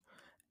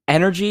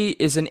Energy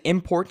is an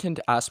important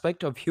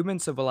aspect of human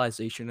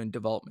civilization and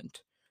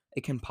development.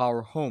 It can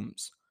power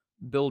homes,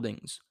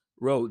 buildings,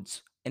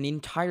 roads, and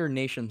entire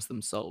nations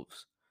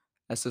themselves.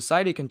 As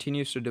society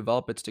continues to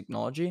develop its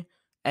technology,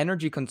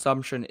 energy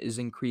consumption is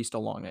increased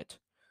along it.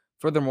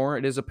 Furthermore,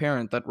 it is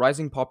apparent that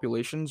rising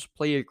populations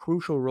play a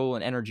crucial role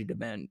in energy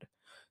demand,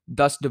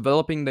 thus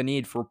developing the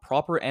need for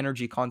proper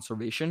energy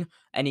conservation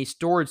and a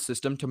storage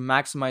system to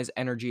maximize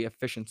energy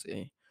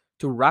efficiency.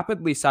 To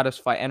rapidly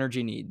satisfy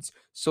energy needs,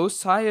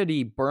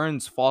 society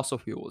burns fossil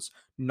fuels,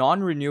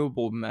 non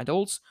renewable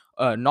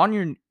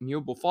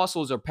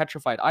fossils or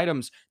petrified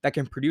items that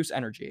can produce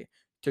energy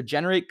to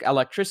generate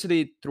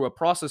electricity through a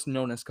process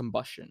known as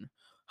combustion.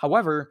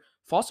 However,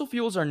 fossil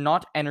fuels are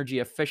not energy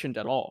efficient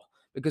at all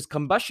because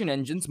combustion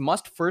engines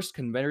must first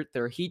convert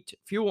their heat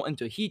fuel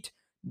into heat,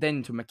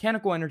 then to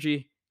mechanical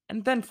energy,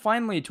 and then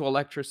finally to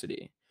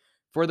electricity.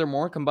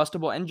 Furthermore,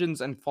 combustible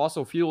engines and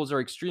fossil fuels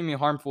are extremely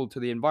harmful to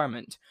the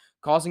environment,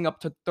 causing up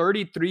to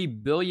 33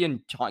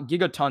 billion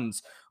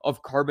gigatons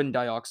of carbon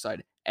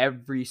dioxide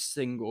every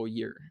single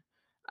year.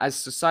 As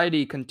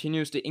society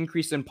continues to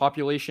increase in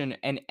population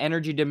and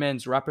energy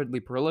demands rapidly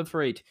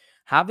proliferate,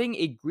 having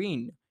a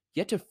green,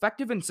 yet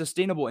effective and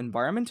sustainable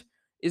environment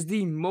is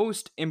the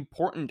most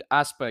important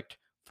aspect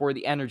for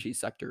the energy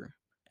sector.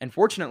 And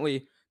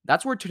fortunately,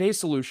 that's where today's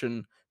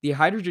solution, the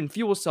hydrogen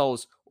fuel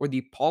cells or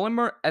the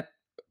polymer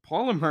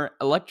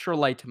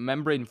electrolyte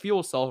membrane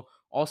fuel cell,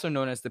 also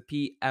known as the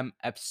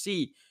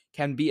PMFC,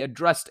 can be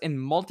addressed in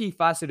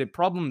multifaceted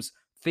problems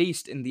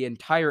faced in the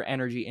entire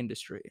energy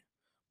industry.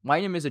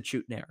 My name is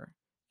Achut Nair,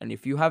 and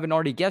if you haven't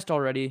already guessed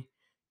already,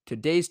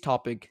 today's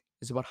topic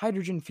is about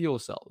hydrogen fuel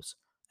cells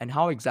and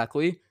how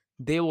exactly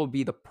they will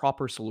be the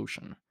proper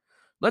solution.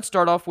 Let's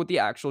start off with the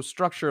actual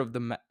structure of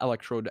the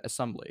electrode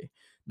assembly.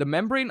 The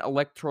membrane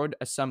electrode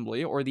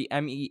assembly, or the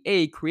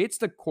MEA, creates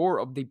the core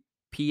of the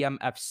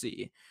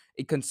PMFC.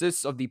 It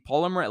consists of the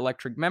polymer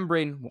electric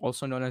membrane,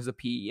 also known as the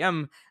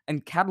PEM,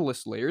 and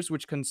catalyst layers,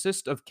 which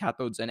consist of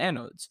cathodes and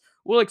anodes.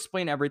 We'll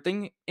explain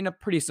everything in a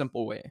pretty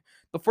simple way.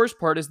 The first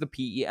part is the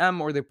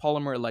PEM, or the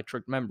polymer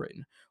electric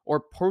membrane, or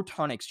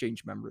proton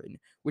exchange membrane,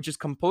 which is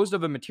composed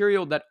of a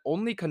material that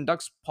only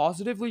conducts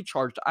positively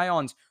charged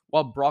ions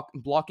while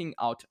blocking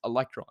out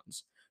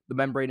electrons. The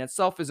membrane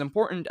itself is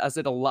important as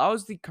it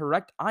allows the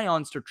correct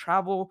ions to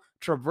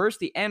traverse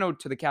the anode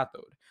to the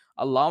cathode,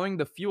 allowing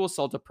the fuel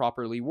cell to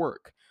properly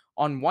work.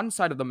 On one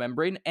side of the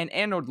membrane, an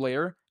anode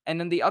layer, and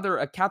on the other,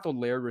 a cathode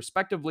layer,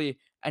 respectively,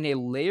 and a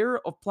layer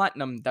of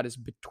platinum that is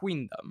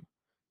between them.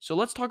 So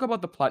let's talk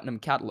about the platinum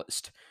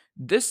catalyst.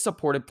 This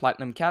supported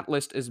platinum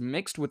catalyst is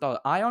mixed with an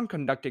ion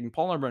conducting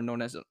polymer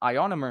known as an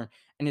ionomer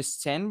and is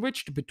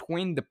sandwiched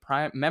between the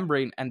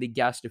membrane and the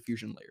gas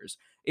diffusion layers.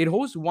 It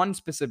holds one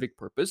specific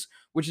purpose,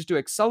 which is to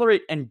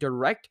accelerate and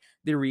direct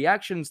the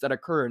reactions that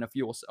occur in a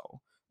fuel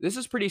cell. This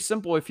is pretty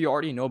simple if you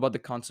already know about the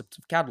concept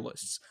of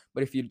catalysts,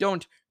 but if you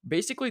don't,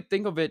 basically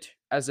think of it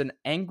as an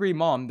angry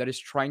mom that is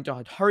trying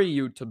to hurry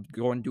you to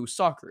go and do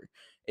soccer.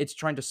 It's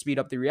trying to speed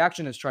up the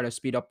reaction, it's trying to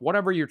speed up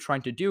whatever you're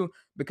trying to do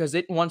because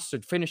it wants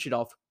to finish it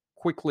off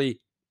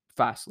quickly,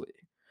 fastly.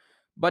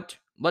 But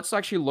let's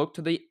actually look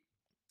to the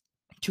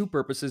two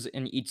purposes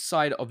in each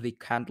side of the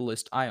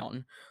catalyst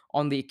ion.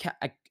 On the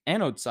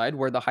anode side,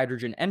 where the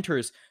hydrogen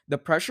enters, the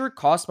pressure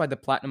caused by the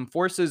platinum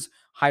forces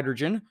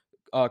hydrogen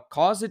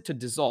cause it to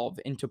dissolve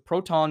into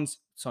protons,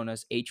 known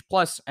as H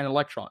plus, and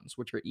electrons,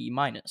 which are E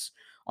minus.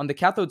 On the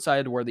cathode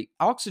side, where the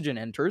oxygen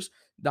enters,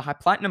 the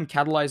platinum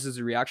catalyzes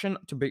the reaction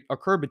to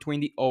occur between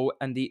the O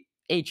and the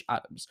H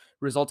atoms,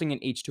 resulting in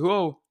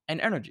H2O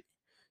and energy.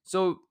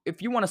 So,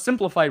 if you want a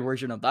simplified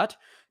version of that,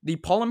 the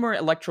polymer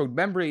electrode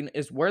membrane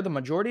is where the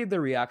majority of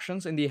the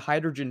reactions in the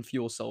hydrogen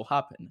fuel cell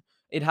happen.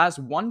 It has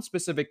one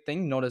specific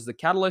thing known as the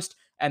catalyst,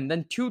 and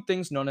then two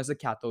things known as the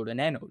cathode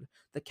and anode.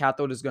 The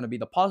cathode is going to be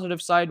the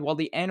positive side, while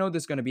the anode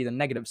is going to be the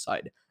negative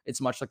side.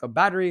 It's much like a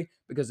battery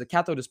because the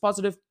cathode is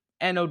positive,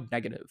 anode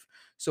negative.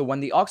 So when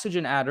the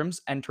oxygen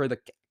atoms enter the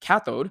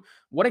cathode,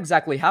 what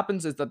exactly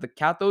happens is that the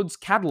cathode's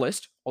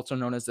catalyst, also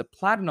known as the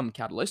platinum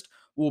catalyst,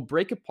 will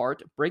break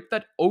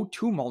that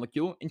O2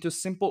 molecule into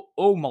simple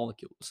O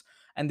molecules.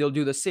 And they'll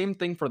do the same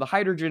thing for the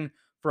hydrogen,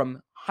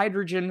 from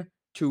hydrogen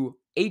to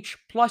H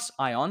plus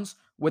ions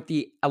with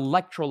the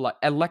electron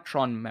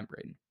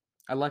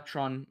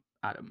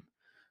atom.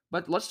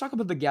 But let's talk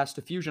about the gas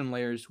diffusion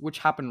layers, which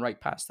happen right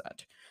past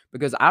that.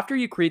 Because after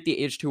you create the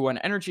H2O and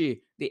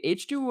energy, the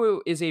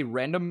H2O is a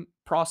random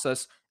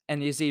process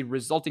and is a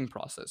resulting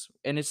process,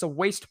 and it's a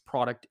waste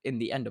product in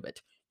the end of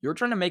it. You're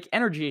trying to make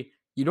energy,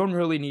 you don't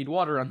really need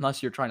water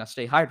unless you're trying to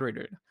stay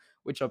hydrated,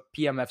 which a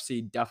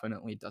PMFC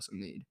definitely doesn't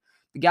need.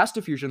 The gas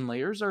diffusion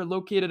layers are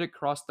located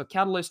across the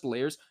catalyst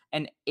layers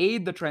and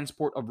aid the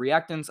transport of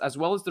reactants as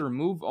well as the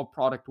remove of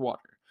product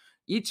water.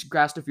 Each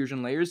gas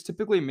diffusion layer is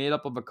typically made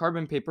up of a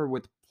carbon paper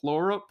with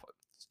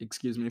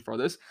excuse me for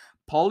this,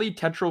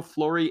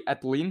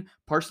 polytetrafluoroethylene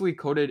partially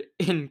coated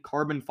in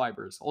carbon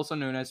fibers, also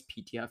known as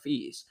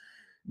PTFEs.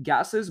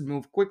 Gases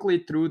move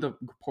quickly through the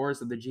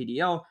pores of the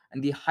GDL,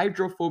 and the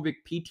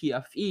hydrophobic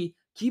PTFE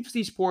keeps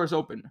these pores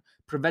open,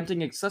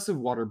 preventing excessive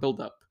water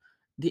buildup.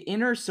 The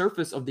inner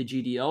surface of the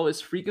GDL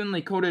is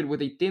frequently coated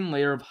with a thin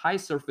layer of high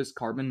surface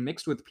carbon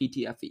mixed with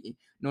PTFE,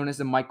 known as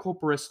the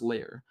mycoporous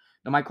layer.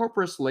 The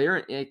mycoporous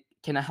layer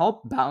can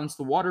help balance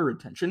the water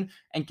retention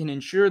and can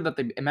ensure that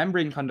the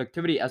membrane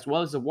conductivity as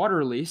well as the water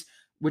release,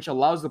 which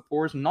allows the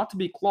pores not to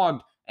be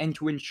clogged and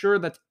to ensure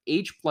that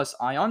H plus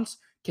ions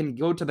can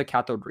go to the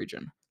cathode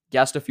region.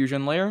 Gas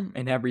diffusion layer,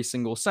 in every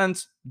single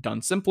sense,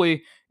 done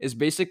simply, is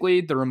basically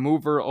the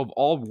remover of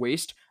all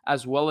waste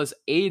as well as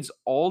aids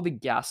all the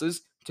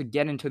gases to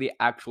get into the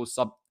actual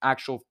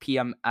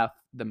PMF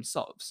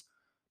themselves.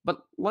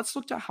 But let's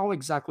look at how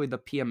exactly the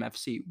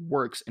PMFC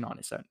works in on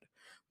its end.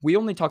 We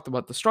only talked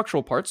about the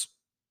structural parts,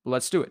 but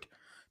let's do it.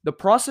 The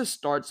process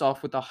starts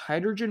off with a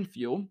hydrogen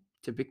fuel,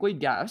 typically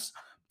gas,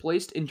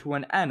 placed into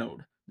an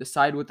anode, the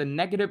side with a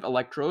negative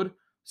electrode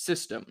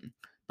system.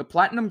 The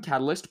platinum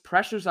catalyst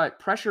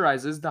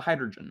pressurizes the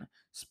hydrogen,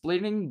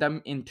 splitting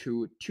them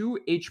into two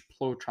H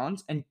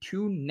protons and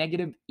two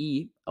negative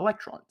E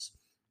electrons.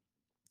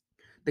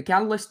 The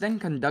catalyst then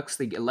conducts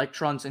the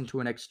electrons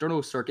into an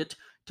external circuit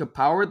to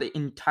power the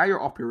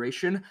entire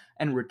operation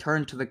and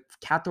return to the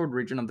cathode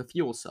region of the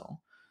fuel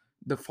cell.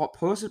 The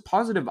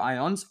positive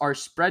ions are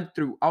spread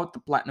throughout the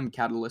platinum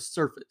catalyst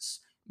surface.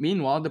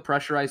 Meanwhile, the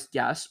pressurized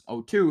gas,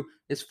 O2,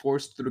 is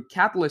forced through the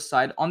catalyst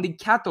side on the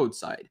cathode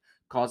side,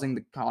 causing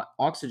the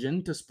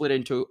oxygen to split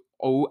into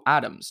O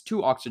atoms,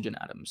 two oxygen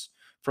atoms,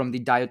 from the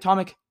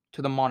diatomic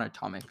to the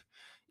monatomic.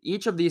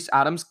 Each of these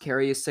atoms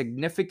carry a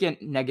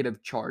significant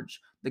negative charge.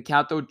 The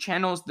cathode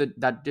channels these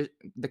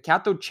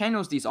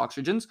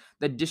oxygens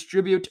that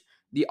distribute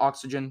the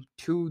oxygen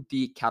to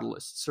the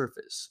catalyst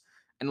surface.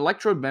 An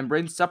electrode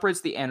membrane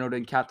separates the anode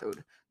and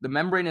cathode. The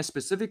membrane is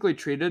specifically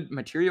treated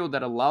material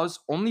that allows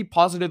only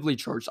positively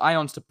charged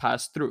ions to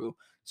pass through.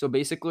 So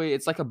basically,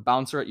 it's like a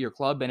bouncer at your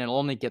club and it'll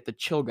only get the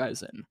chill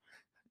guys in.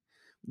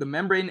 The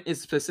membrane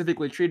is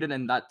specifically treated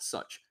in that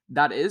such.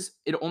 That is,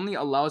 it only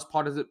allows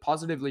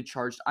positively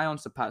charged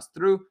ions to pass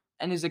through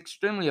and is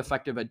extremely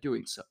effective at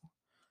doing so.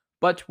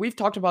 But we've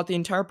talked about the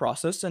entire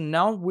process, and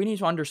now we need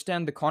to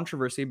understand the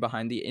controversy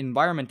behind the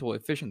environmental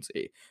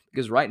efficiency.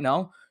 Because right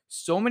now,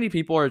 so many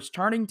people are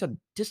starting to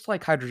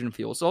dislike hydrogen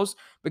fuel cells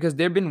because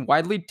they've been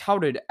widely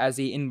touted as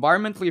a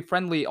environmentally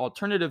friendly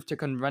alternative to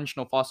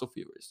conventional fossil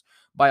fuels.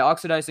 By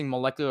oxidizing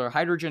molecular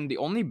hydrogen, the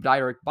only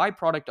direct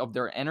byproduct of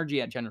their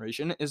energy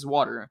generation is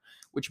water,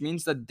 which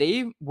means that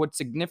they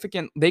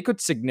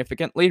could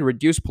significantly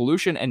reduce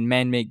pollution and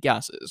man-made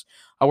gases.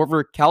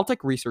 However,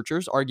 Caltech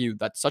researchers argue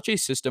that such a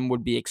system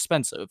would be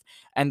expensive,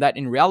 and that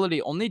in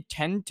reality only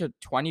 10 to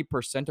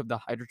 20% of the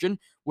hydrogen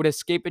would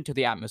escape into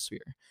the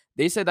atmosphere.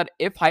 They say that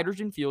if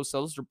hydrogen fuel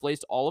cells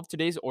replaced all of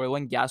today's oil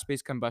and gas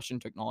based combustion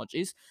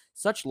technologies,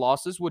 such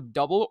losses would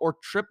double or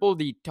triple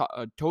the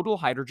total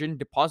hydrogen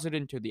deposited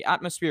into the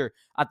atmosphere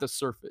at the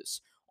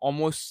surface,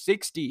 almost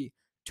 60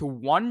 to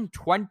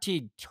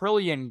 120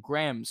 trillion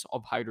grams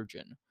of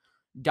hydrogen.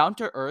 Down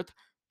to Earth,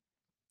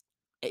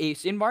 a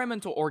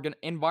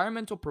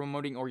environmental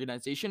promoting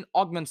organization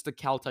augments the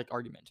Caltech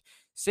argument,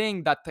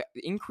 saying that the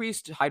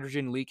increased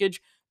hydrogen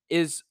leakage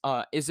is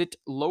it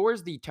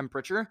lowers the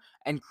temperature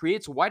and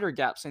creates wider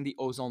gaps in the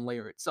ozone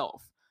layer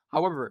itself.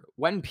 However,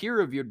 when peer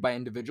reviewed by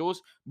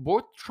individuals,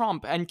 both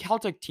Trump and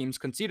Caltech teams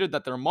conceded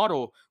that their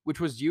model,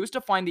 which was used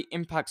to find the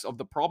impacts of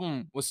the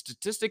problem, was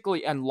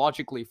statistically and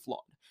logically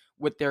flawed,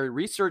 with their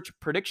research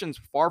predictions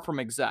far from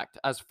exact,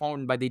 as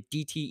found by the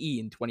DTE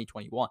in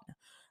 2021.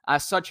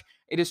 As such,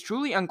 it is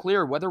truly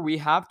unclear whether we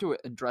have to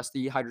address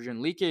the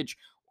hydrogen leakage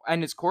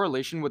and its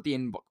correlation with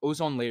the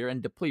ozone layer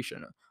and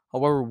depletion.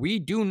 However, we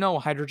do know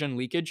hydrogen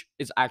leakage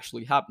is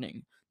actually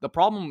happening. The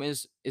problem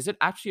is it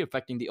actually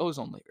affecting the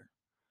ozone layer?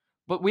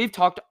 But we've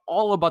talked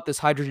all about this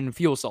hydrogen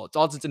fuel cell, it's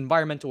all its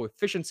environmental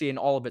efficiency and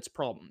all of its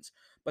problems.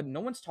 But no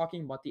one's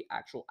talking about the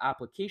actual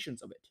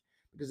applications of it.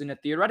 Because in a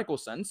theoretical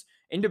sense,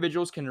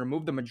 individuals can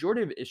remove the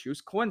majority of issues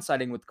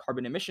coinciding with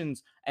carbon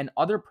emissions and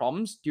other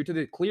problems due to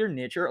the clear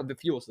nature of the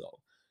fuel cell.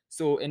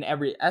 So in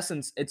every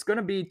essence, it's going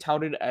to be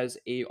touted as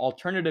a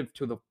alternative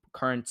to the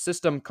current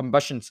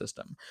combustion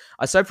system.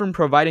 Aside from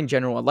providing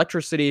general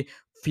electricity,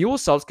 fuel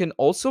cells can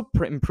also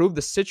improve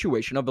the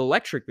situation of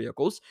electric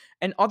vehicles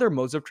and other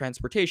modes of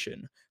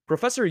transportation.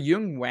 Professor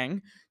Yung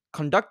Wang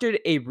conducted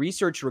a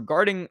research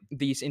regarding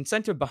these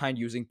incentive behind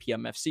using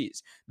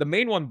PMFCs. The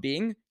main one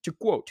being to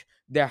quote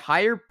their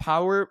higher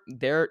power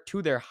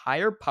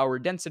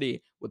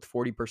density with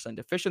 40%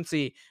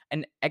 efficiency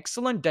and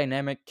excellent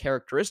dynamic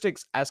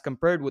characteristics as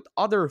compared with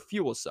other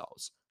fuel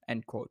cells.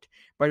 End quote.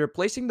 By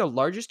replacing the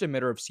largest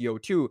emitter of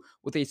CO2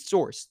 with a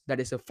source that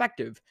is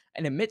effective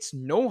and emits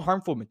no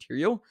harmful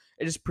material,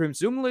 it's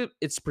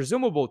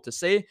presumable to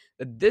say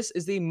that this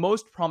is the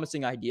most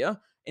promising idea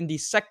in the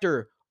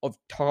sector of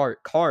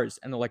cars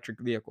and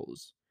electric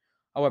vehicles.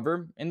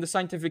 However, in the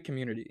scientific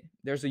community,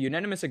 there's a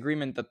unanimous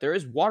agreement that there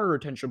is water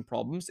retention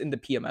problems in the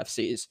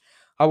PMFCs.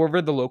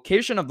 However, the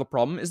location of the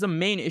problem is the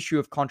main issue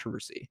of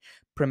controversy.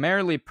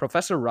 Primarily,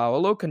 Professor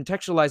Raolo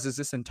contextualizes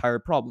this entire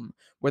problem,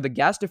 where the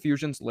gas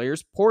diffusion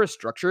layer's porous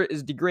structure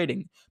is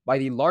degrading by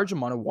the large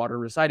amount of water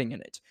residing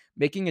in it,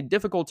 making it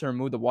difficult to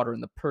remove the water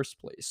in the first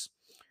place.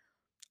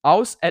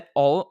 Aus et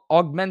al.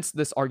 Augments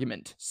this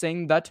argument,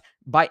 saying that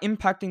by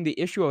impacting the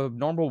issue of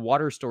abnormal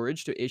water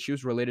storage to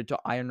issues related to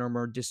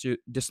ionomer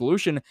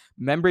dissolution,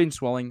 membrane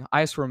swelling,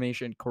 ice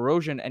formation,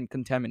 corrosion, and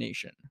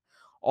contamination.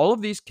 All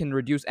of these can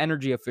reduce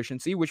energy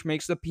efficiency, which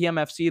makes the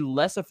PMFC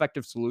less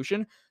effective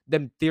solution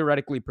than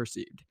theoretically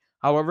perceived.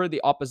 However,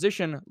 the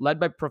opposition, led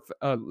by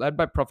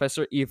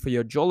Professor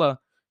Ifeojola,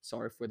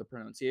 sorry for the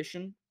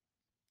pronunciation,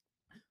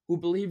 who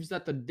believes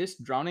that the disk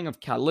drowning of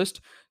catalyst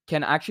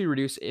can actually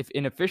reduce if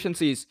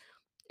inefficiencies,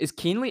 is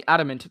keenly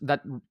adamant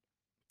on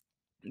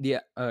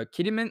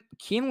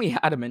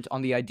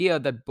the idea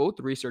that both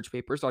research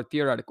papers are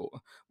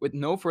theoretical, with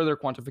no further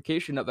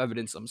quantification of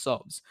evidence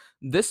themselves.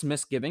 This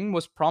misgiving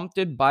was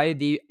prompted by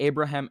the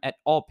Abraham et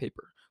al.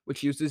 Paper,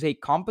 which uses a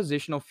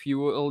compositional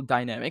fuel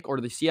dynamic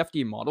or the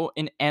CFD model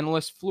in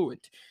analyst fluid.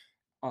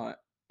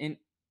 In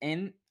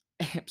N,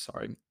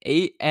 sorry,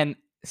 ANCYS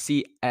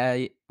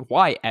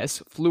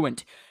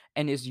fluent,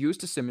 and is used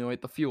to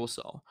simulate the fuel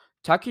cell.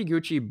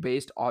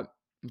 Takiguchi-based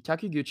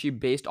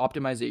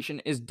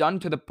optimization is done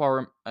to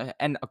the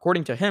and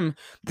according to him,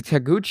 the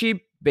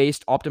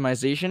Taguchi-based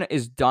optimization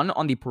is done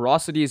on the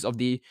porosities of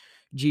the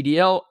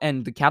GDL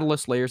and the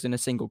catalyst layers in a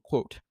single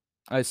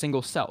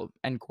cell.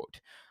 End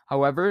quote.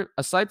 However,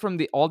 aside from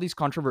all these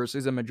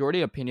controversies, a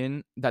majority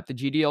opinion that the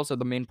GDLs are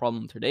the main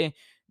problem today,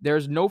 there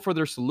is no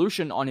further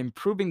solution on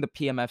improving the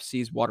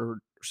PMFC's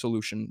water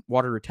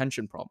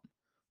retention problem.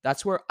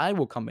 That's where I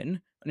will come in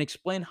and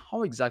explain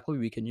how exactly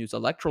we can use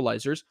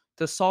electrolyzers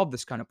to solve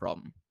this kind of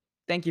problem.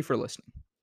 Thank you for listening.